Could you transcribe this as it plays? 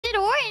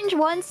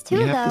challenge once too,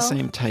 we though. have the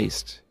same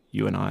taste,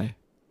 you and I.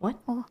 What?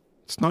 Oh,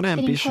 It's not getting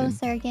ambition.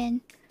 closer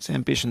again. It's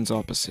ambition's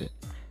opposite.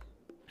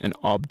 An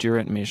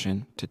obdurate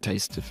mission to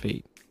taste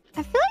defeat.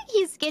 I feel like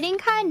he's getting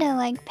kind of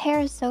like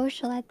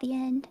parasocial at the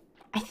end.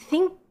 I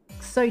think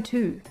so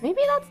too.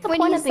 Maybe that's the When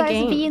point he of the starts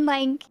game. being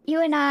like,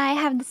 you and I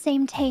have the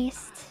same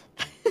taste.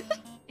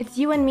 It's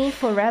you and me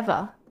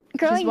forever.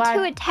 Growing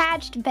too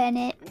attached,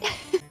 Bennett.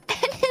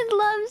 Bennett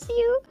loves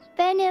you.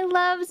 Bennett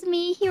loves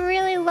me. He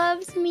really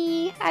loves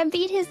me. I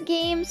beat his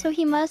game, so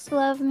he must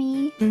love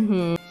me.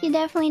 He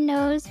definitely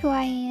knows who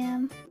I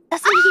am.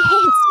 Doesn't he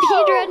hate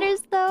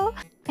speedrunners, though?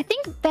 I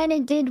think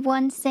Bennett did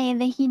once say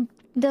that he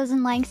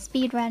doesn't like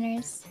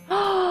speedrunners.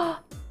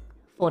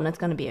 Fauna's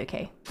gonna be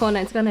okay.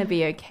 Fauna's gonna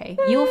be okay.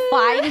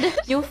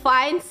 You'll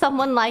find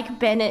someone like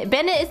Bennett.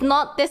 Bennett is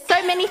not. There's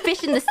so many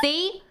fish in the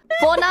sea.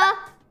 Fauna,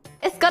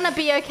 it's gonna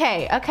be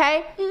okay.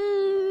 Okay.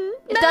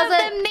 None of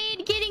them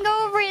made getting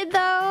over it,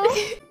 though.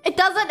 It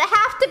doesn't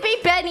have to be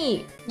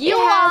Benny. You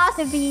It are has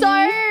to be.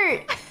 so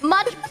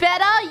much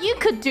better. You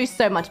could do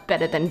so much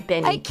better than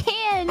Benny. I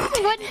can't.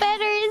 What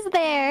better is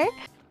there?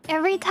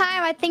 Every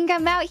time I think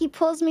I'm out, he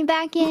pulls me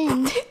back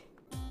in.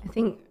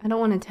 I don't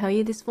want to tell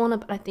you this, Fauna,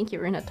 but I think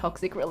you're in a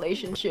toxic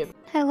relationship.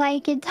 I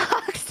like it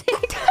toxic.